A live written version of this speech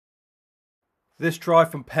This try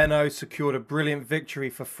from Penaud secured a brilliant victory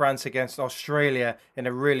for France against Australia in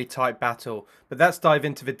a really tight battle, but let's dive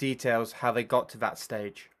into the details how they got to that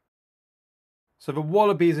stage. So the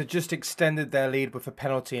Wallabies had just extended their lead with a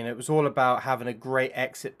penalty, and it was all about having a great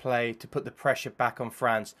exit play to put the pressure back on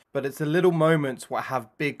France. But it's the little moments what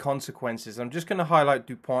have big consequences. I'm just going to highlight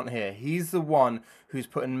Dupont here. He's the one who's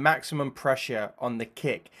putting maximum pressure on the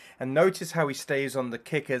kick. And notice how he stays on the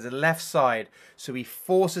kicker's left side, so he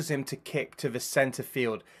forces him to kick to the centre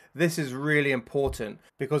field. This is really important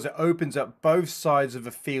because it opens up both sides of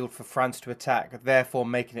the field for France to attack, therefore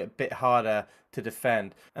making it a bit harder to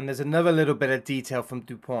defend. And there's another little bit of detail from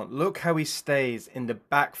Dupont. Look how he stays in the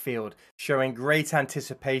backfield, showing great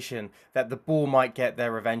anticipation that the ball might get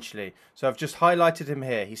there eventually. So I've just highlighted him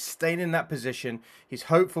here. He's staying in that position. He's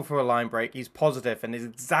hopeful for a line break. He's positive, and it's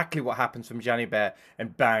exactly what happens from Jalibert.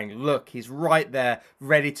 And bang, look, he's right there,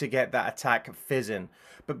 ready to get that attack fizzing.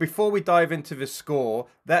 But before we dive into the score,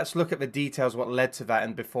 let's look at the details what led to that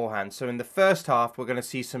in beforehand. So in the first half, we're going to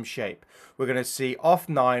see some shape. We're going to see off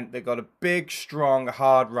 9, they've got a big, strong,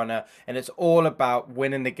 hard runner, and it's all about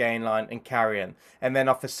winning the gain line and carrying. And then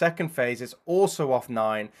off the second phase, it's also off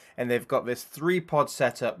 9, and they've got this 3-pod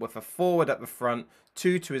setup with a forward at the front,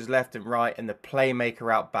 2 to his left and right, and the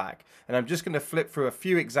playmaker out back. And I'm just going to flip through a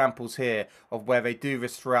few examples here of where they do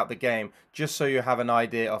this throughout the game, just so you have an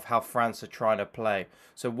idea of how France are trying to play.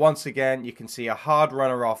 So once again, you can see a hard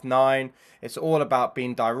runner off 9. It's all about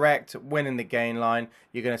being direct, winning the gain line.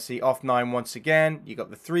 You're going to see off 9 once again. You got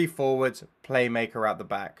the 3 forwards, playmaker out the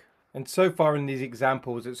back. And so far in these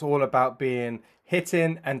examples, it's all about being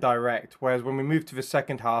hitting and direct. Whereas when we move to the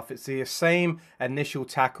second half, it's the same initial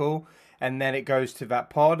tackle, and then it goes to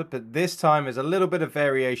that pod. But this time there's a little bit of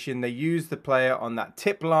variation. They use the player on that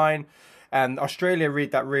tip line, and Australia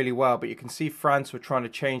read that really well. But you can see France were trying to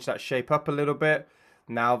change that shape up a little bit.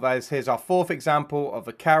 Now here's our fourth example of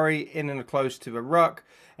a carry in and close to the ruck.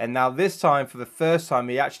 And now this time, for the first time,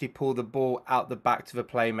 he actually pulled the ball out the back to the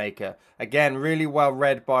playmaker. Again, really well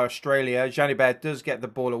read by Australia. Jalibert does get the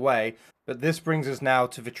ball away. But this brings us now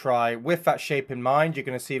to the try. With that shape in mind, you're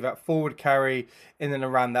going to see that forward carry in and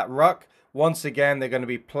around that ruck. Once again, they're going to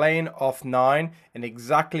be playing off 9 in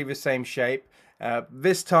exactly the same shape.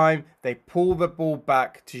 This time, they pull the ball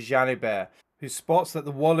back to Jalibert, who spots that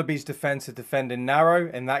the Wallabies defence are defending narrow,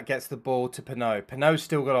 and that gets the ball to Penaud. Penaud's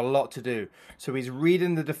still got a lot to do. So he's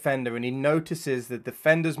reading the defender, and he notices the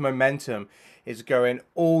defender's momentum is going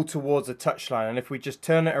all towards the touchline. And if we just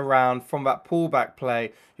turn it around from that pullback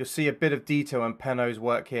play, you'll see a bit of detail in Penaud's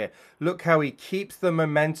work here. Look how he keeps the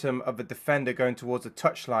momentum of the defender going towards the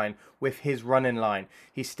touchline with his running line.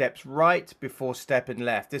 He steps right before stepping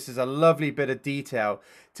left. This is a lovely bit of detail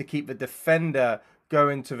to keep the defender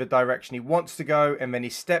going to the direction he wants to go, and then he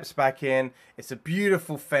steps back in. It's a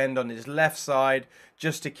beautiful fend on his left side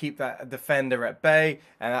just to keep that defender at bay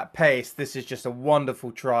and at pace. This is just a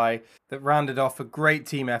wonderful try that rounded off a great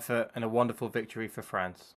team effort and a wonderful victory for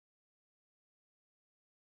France.